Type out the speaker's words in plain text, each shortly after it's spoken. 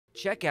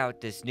Check out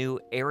this new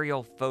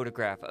aerial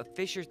photograph of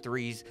Fissure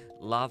 3's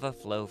lava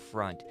flow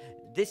front.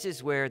 This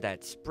is where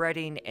that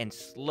spreading and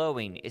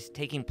slowing is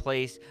taking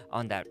place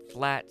on that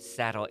flat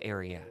saddle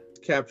area.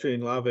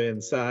 Capturing lava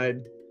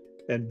inside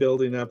and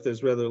building up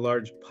this rather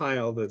large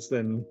pile that's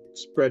then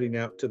spreading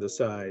out to the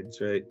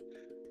sides, right?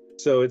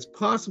 So it's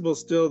possible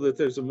still that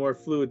there's a more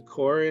fluid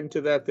core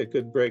into that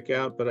could break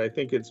out, but I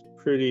think it's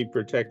pretty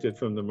protected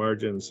from the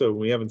margin. So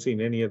we haven't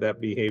seen any of that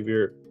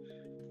behavior,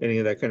 any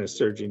of that kind of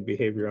surging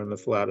behavior on the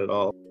flat at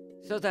all.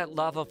 So that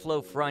lava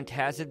flow front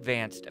has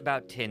advanced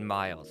about 10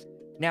 miles.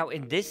 Now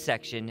in this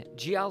section,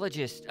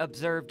 geologists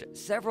observed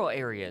several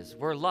areas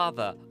where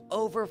lava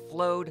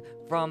overflowed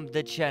from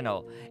the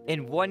channel,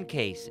 in one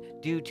case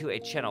due to a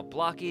channel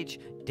blockage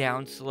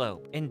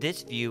downslope. In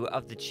this view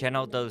of the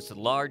channel, those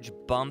large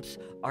bumps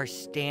are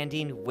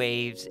standing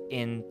waves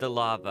in the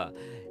lava.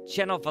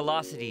 Channel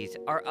velocities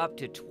are up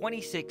to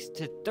 26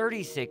 to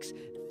 36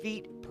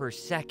 feet per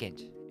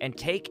second. And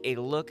take a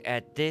look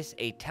at this,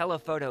 a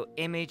telephoto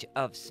image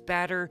of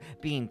spatter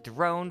being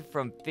thrown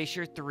from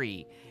Fissure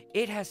 3.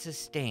 It has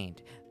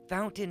sustained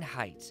fountain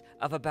heights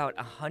of about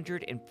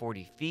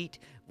 140 feet,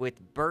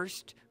 with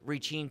burst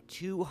reaching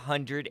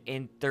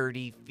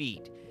 230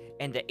 feet.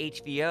 And the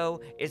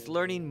HVO is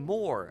learning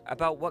more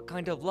about what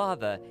kind of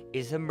lava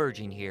is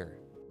emerging here.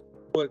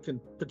 What can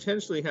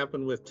potentially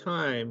happen with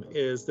time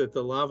is that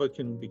the lava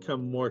can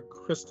become more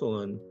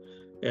crystalline,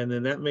 and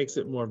then that makes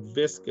it more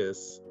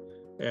viscous.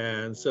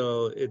 And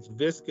so it's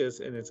viscous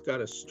and it's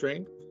got a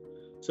strength.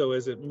 So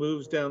as it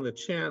moves down the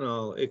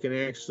channel, it can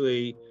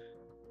actually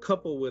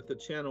couple with the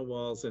channel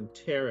walls and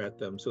tear at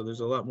them. So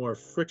there's a lot more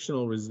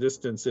frictional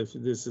resistance if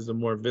this is a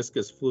more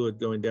viscous fluid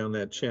going down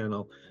that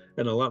channel,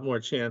 and a lot more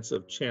chance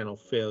of channel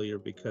failure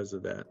because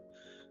of that.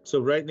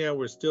 So right now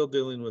we're still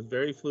dealing with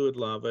very fluid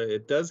lava.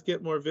 It does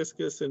get more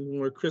viscous and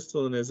more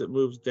crystalline as it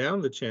moves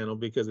down the channel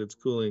because it's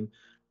cooling.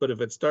 But if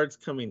it starts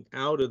coming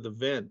out of the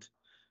vent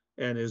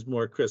and is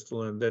more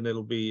crystalline, then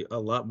it'll be a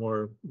lot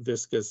more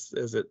viscous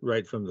as it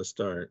right from the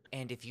start.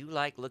 And if you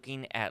like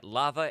looking at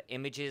lava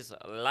images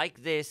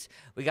like this,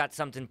 we got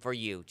something for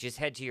you. Just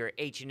head to your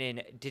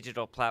H&N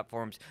digital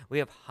platforms. We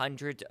have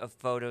hundreds of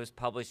photos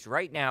published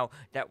right now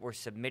that were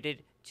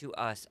submitted to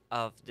us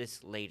of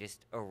this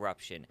latest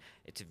eruption.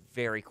 It's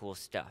very cool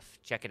stuff.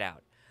 Check it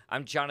out.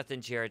 I'm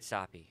Jonathan Jared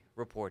Sapi,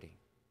 reporting.